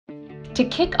To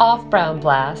kick off Brown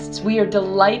Blasts, we are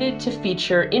delighted to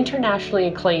feature internationally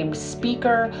acclaimed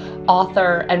speaker,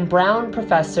 author, and Brown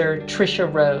professor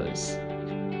Tricia Rose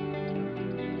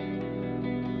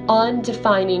on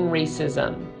defining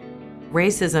racism.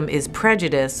 Racism is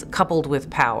prejudice coupled with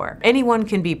power. Anyone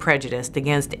can be prejudiced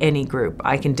against any group.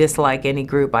 I can dislike any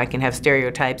group. I can have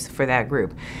stereotypes for that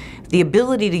group. The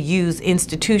ability to use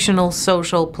institutional,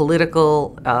 social,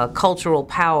 political, cultural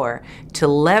power to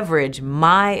leverage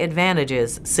my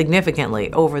advantages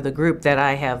significantly over the group that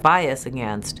I have bias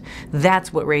against,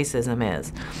 that's what racism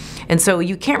is. And so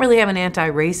you can't really have an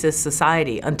anti-racist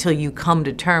society until you come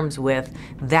to terms with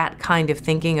that kind of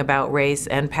thinking about race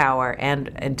and power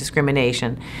and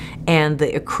discrimination and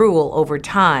the accrual over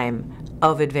time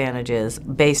of advantages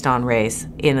based on race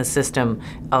in a system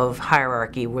of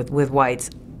hierarchy with whites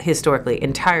historically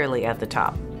entirely at the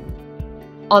top.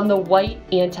 On the white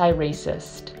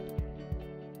anti-racist.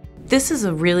 This is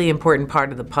a really important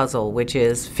part of the puzzle, which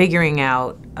is figuring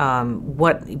out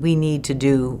what we need to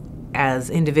do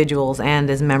as individuals and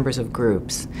as members of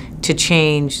groups to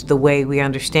change the way we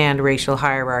understand racial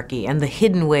hierarchy and the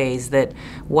hidden ways that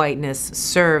whiteness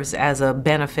serves as a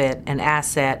benefit, an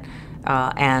asset,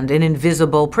 and an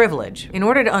invisible privilege. In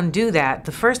order to undo that,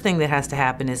 the first thing that has to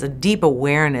happen is a deep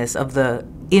awareness of the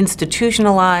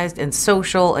institutionalized and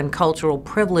social and cultural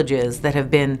privileges that have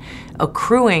been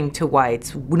accruing to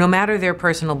whites, no matter their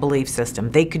personal belief system.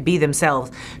 They could be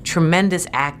themselves tremendous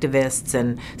activists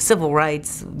and civil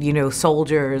rights,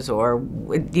 soldiers, or,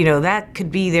 that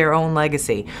could be their own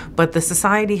legacy. But the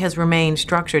society has remained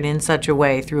structured in such a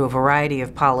way through a variety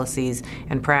of policies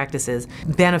and practices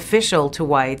beneficial to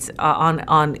whites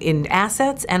in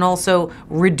assets and also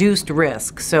reduced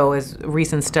risk. So as a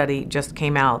recent study just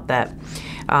came out that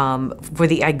for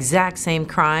the exact same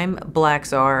crime,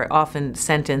 blacks are often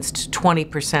sentenced to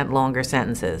 20% longer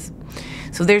sentences.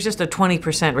 So there's just a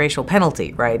 20% racial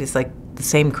penalty, right? It's like the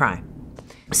same crime.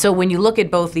 So when you look at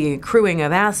both the accruing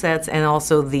of assets and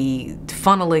also the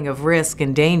funneling of risk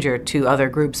and danger to other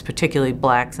groups, particularly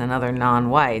blacks and other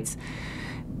non-whites,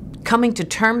 coming to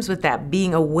terms with that,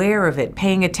 being aware of it,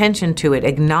 paying attention to it,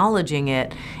 acknowledging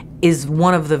it, is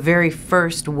one of the very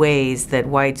first ways that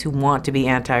whites who want to be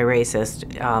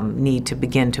anti-racist need to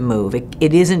begin to move.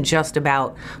 It isn't just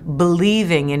about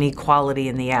believing in equality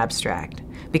in the abstract,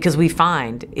 because we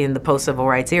find in the post-civil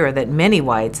rights era that many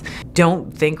whites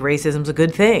don't think racism's a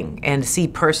good thing and see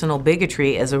personal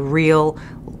bigotry as a real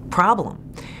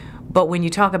problem. But when you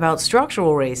talk about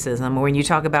structural racism, or when you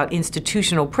talk about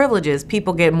institutional privileges,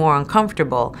 people get more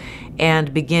uncomfortable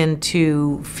and begin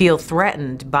to feel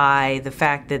threatened by the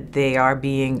fact that they are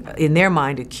being, in their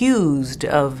mind, accused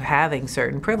of having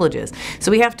certain privileges.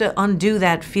 So we have to undo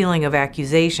that feeling of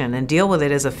accusation and deal with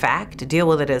it as a fact, deal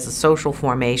with it as a social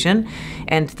formation,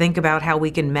 and think about how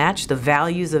we can match the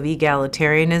values of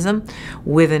egalitarianism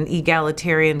with an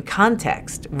egalitarian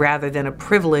context rather than a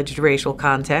privileged racial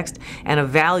context and a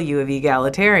value of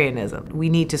egalitarianism. We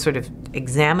need to sort of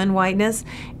examine whiteness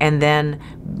and then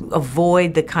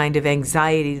avoid the kind of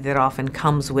anxiety that often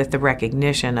comes with the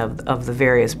recognition of the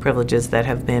various privileges that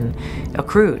have been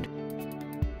accrued.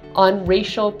 On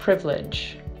racial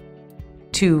privilege.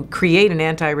 To create an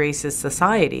anti-racist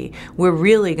society, we're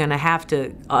really going to have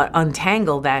to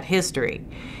untangle that history.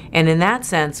 And in that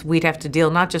sense, we'd have to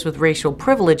deal not just with racial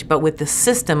privilege, but with the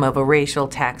system of a racial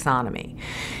taxonomy.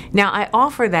 Now, I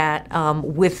offer that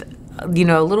with a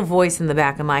little voice in the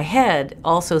back of my head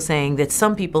also saying that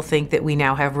some people think that we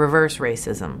now have reverse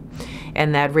racism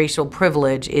and that racial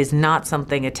privilege is not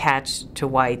something attached to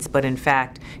whites, but in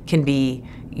fact can be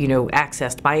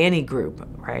accessed by any group,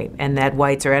 right? And that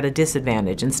whites are at a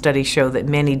disadvantage. And studies show that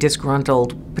many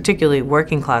disgruntled, particularly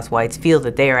working class whites, feel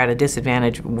that they are at a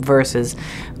disadvantage versus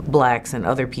blacks and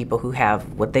other people who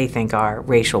have what they think are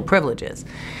racial privileges.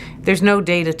 There's no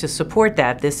data to support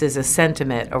that. This is a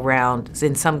sentiment around,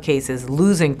 in some cases,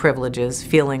 losing privileges,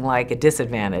 feeling like a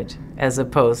disadvantage, as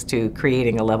opposed to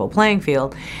creating a level playing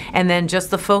field. And then just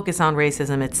the focus on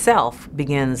racism itself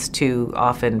begins to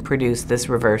often produce this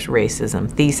reverse racism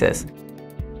thesis.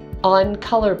 On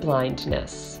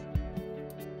colorblindness.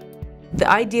 The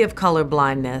idea of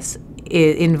colorblindness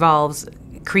involves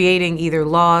creating either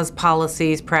laws,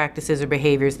 policies, practices, or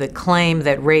behaviors that claim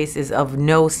that race is of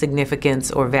no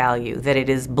significance or value, that it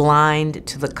is blind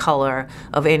to the color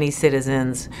of any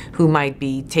citizens who might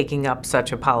be taking up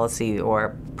such a policy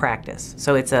or practice.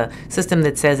 So it's a system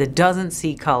that says it doesn't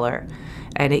see color,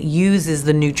 and it uses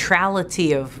the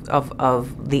neutrality of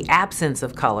the absence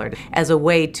of color as a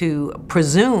way to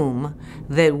presume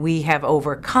that we have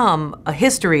overcome a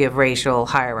history of racial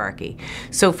hierarchy.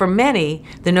 So for many,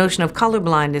 the notion of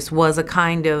colorblindness was a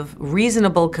kind of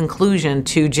reasonable conclusion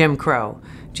to Jim Crow.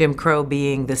 Jim Crow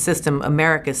being the system,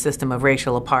 America's system of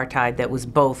racial apartheid that was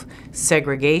both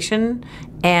segregation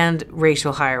and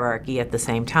racial hierarchy at the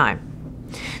same time.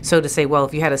 So to say, well,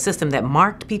 if you had a system that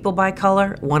marked people by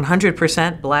color,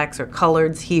 100% blacks are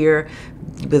coloreds here,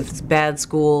 with bad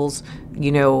schools,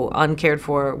 you know, uncared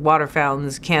for water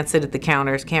fountains, can't sit at the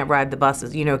counters, can't ride the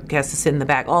buses, you know, has to sit in the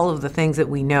back, all of the things that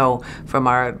we know from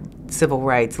our civil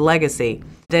rights legacy,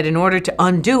 that in order to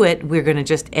undo it, we're going to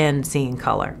just end seeing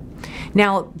color.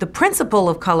 Now, the principle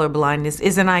of colorblindness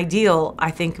is an ideal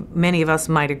I think many of us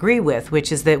might agree with,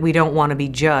 which is that we don't want to be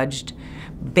judged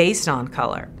based on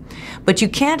color. But you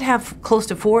can't have close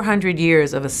to 400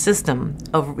 years of a system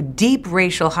of deep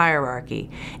racial hierarchy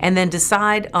and then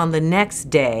decide on the next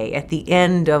day at the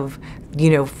end of, you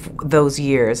know, those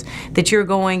years that you're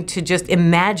going to just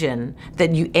imagine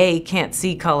that you can't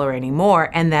see color anymore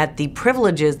and that the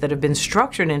privileges that have been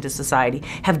structured into society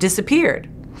have disappeared.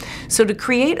 So to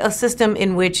create a system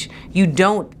in which you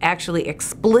don't actually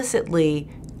explicitly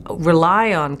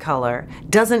rely on color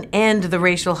doesn't end the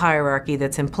racial hierarchy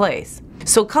that's in place.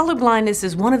 So colorblindness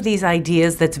is one of these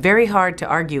ideas that's very hard to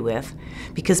argue with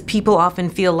because people often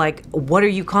feel like, what are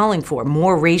you calling for?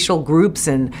 More racial groups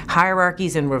and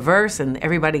hierarchies in reverse, and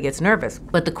everybody gets nervous.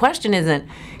 But the question isn't,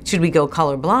 should we go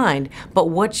colorblind, but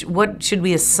what should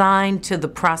we assign to the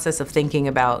process of thinking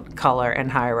about color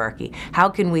and hierarchy? How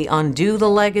can we undo the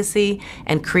legacy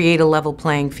and create a level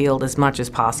playing field as much as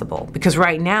possible? Because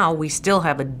right now, we still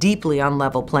have a deeply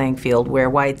unlevel playing field where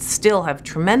whites still have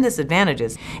tremendous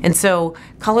advantages. And so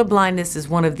colorblindness is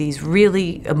one of these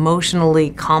really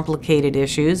emotionally complicated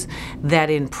issues that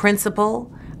in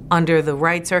principle, under the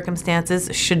right circumstances,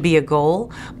 should be a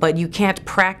goal, but you can't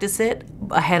practice it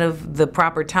ahead of the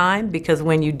proper time because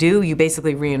when you do, you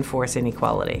basically reinforce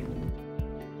inequality.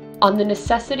 On the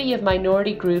necessity of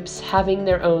minority groups having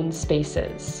their own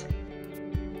spaces.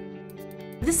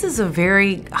 This is a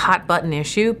very hot button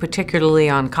issue, particularly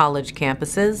on college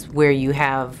campuses where you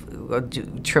have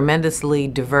tremendously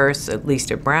diverse, at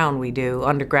least at Brown we do,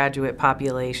 undergraduate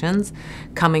populations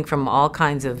coming from all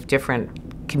kinds of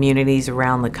different communities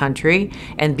around the country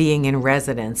and being in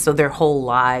residence. So their whole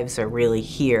lives are really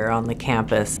here on the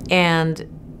campus. And,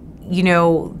 you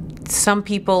know, some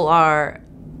people are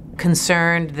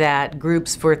concerned that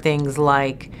groups for things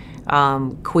like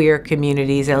queer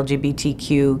communities,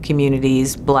 LGBTQ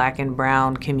communities, Black and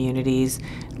Brown communities,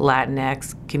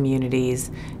 Latinx communities,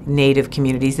 Native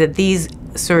communities, that these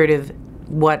sort of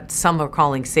what some are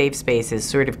calling safe spaces,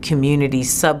 sort of community,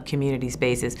 sub-community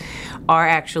spaces, are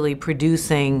actually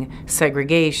producing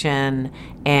segregation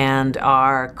and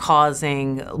are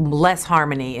causing less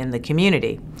harmony in the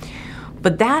community.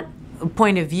 But that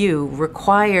point of view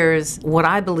requires what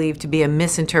I believe to be a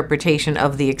misinterpretation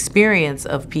of the experience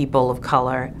of people of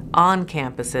color on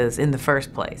campuses in the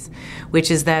first place, which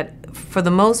is that for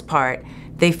the most part,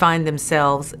 they find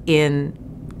themselves in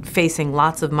facing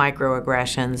lots of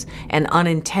microaggressions and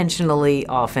unintentionally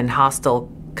often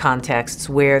hostile contexts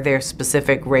where their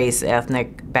specific race,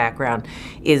 ethnic background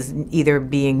is either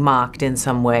being mocked in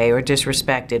some way or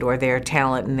disrespected, or their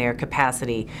talent and their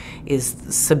capacity is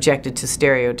subjected to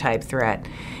stereotype threat.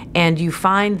 And you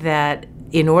find that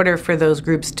in order for those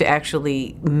groups to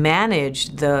actually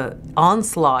manage the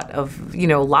onslaught of, you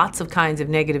know, lots of kinds of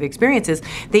negative experiences,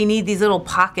 they need these little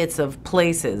pockets of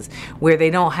places where they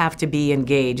don't have to be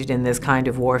engaged in this kind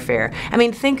of warfare. I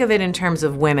mean, think of it in terms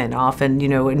of women. Often, you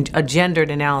know, a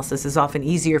gendered analysis is often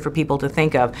easier for people to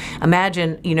think of.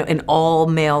 Imagine, you know, an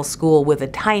all-male school with a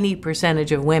tiny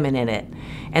percentage of women in it,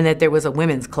 and that there was a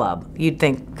women's club. You'd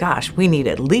think, gosh, we need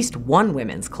at least one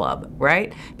women's club,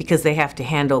 right? Because they have to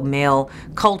handle male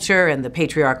culture and the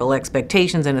patriarchal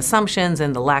expectations and assumptions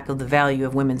and the lack of the value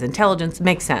of women's intelligence.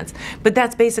 Makes sense. But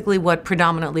that's basically what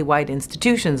predominantly white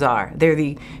institutions are. They're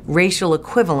the racial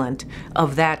equivalent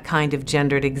of that kind of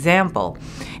gendered example.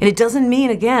 And it doesn't mean,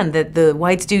 again, that the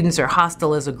white students are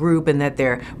hostile as a group and that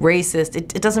they're racist.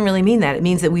 It doesn't really mean that. It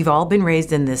means that we've all been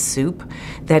raised in this soup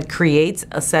that creates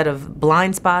a set of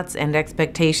blind spots and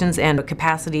expectations and a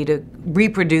capacity to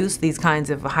reproduce these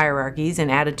kinds of hierarchies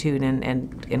and attitude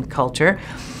and culture,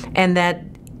 and that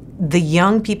the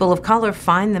young people of color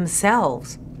find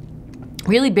themselves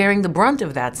really bearing the brunt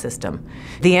of that system.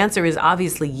 The answer is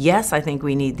obviously yes, I think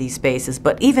we need these spaces,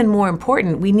 but even more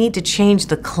important, we need to change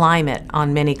the climate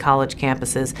on many college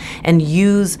campuses and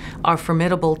use our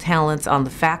formidable talents on the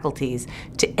faculties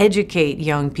to educate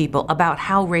young people about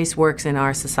how race works in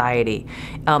our society,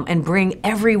 and bring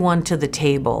everyone to the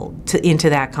table into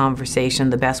that conversation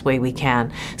the best way we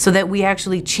can, so that we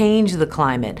actually change the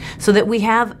climate, so that we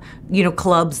have,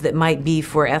 clubs that might be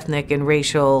for ethnic and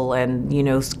racial and,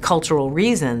 cultural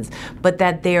reasons, but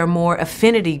that they are more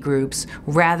affinity groups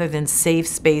rather than safe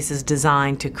spaces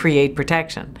designed to create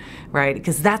protection, right?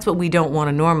 Because that's what we don't want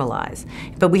to normalize.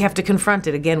 But we have to confront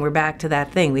it. Again, we're back to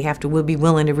that thing. We'll be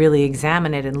willing to really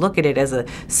examine it and look at it as a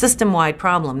system-wide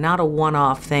problem, not a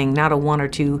one-off thing, not a one or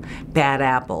two bad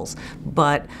apples,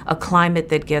 but a climate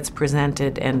that gets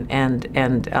presented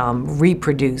and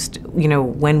reproduced,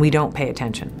 when we don't pay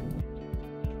attention.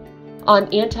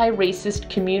 On anti-racist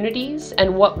communities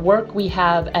and what work we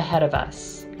have ahead of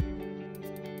us.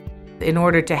 In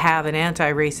order to have an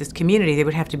anti-racist community, there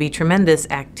would have to be tremendous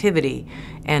activity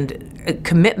and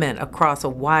commitment across a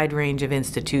wide range of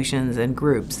institutions and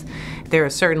groups. There are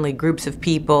certainly groups of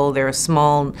people, there are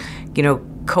small,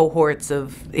 cohorts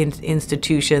of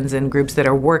institutions and groups that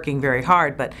are working very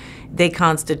hard, but they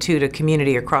constitute a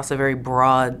community across a very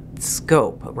broad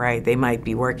scope, right? They might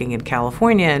be working in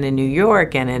California and in New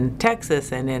York and in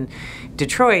Texas and in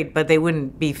Detroit, but they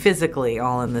wouldn't be physically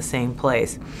all in the same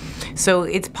place. So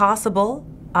it's possible.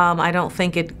 I don't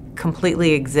think it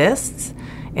completely exists,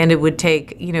 and it would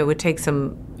take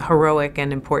some heroic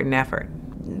and important effort.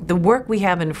 The work we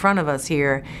have in front of us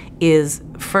here is,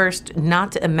 first,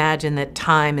 not to imagine that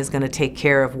time is going to take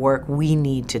care of work. We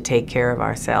need to take care of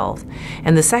ourselves.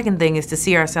 And the second thing is to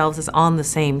see ourselves as on the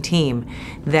same team,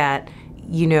 that,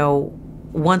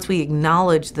 once we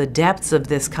acknowledge the depths of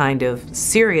this kind of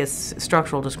serious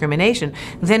structural discrimination,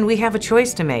 then we have a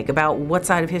choice to make about what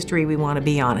side of history we want to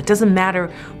be on. It doesn't matter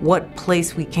what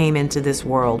place we came into this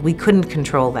world. We couldn't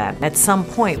control that. At some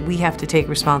point, we have to take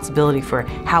responsibility for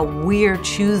how we're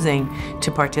choosing to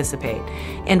participate.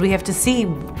 And we have to see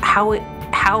how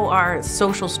our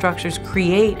social structures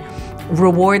create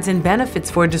rewards and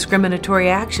benefits for discriminatory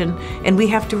action, and we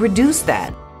have to reduce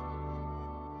that.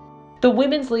 The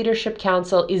Women's Leadership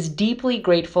Council is deeply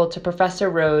grateful to Professor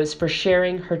Rose for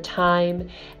sharing her time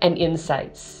and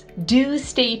insights. Do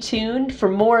stay tuned for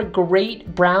more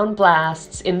great Brown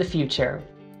Blasts in the future.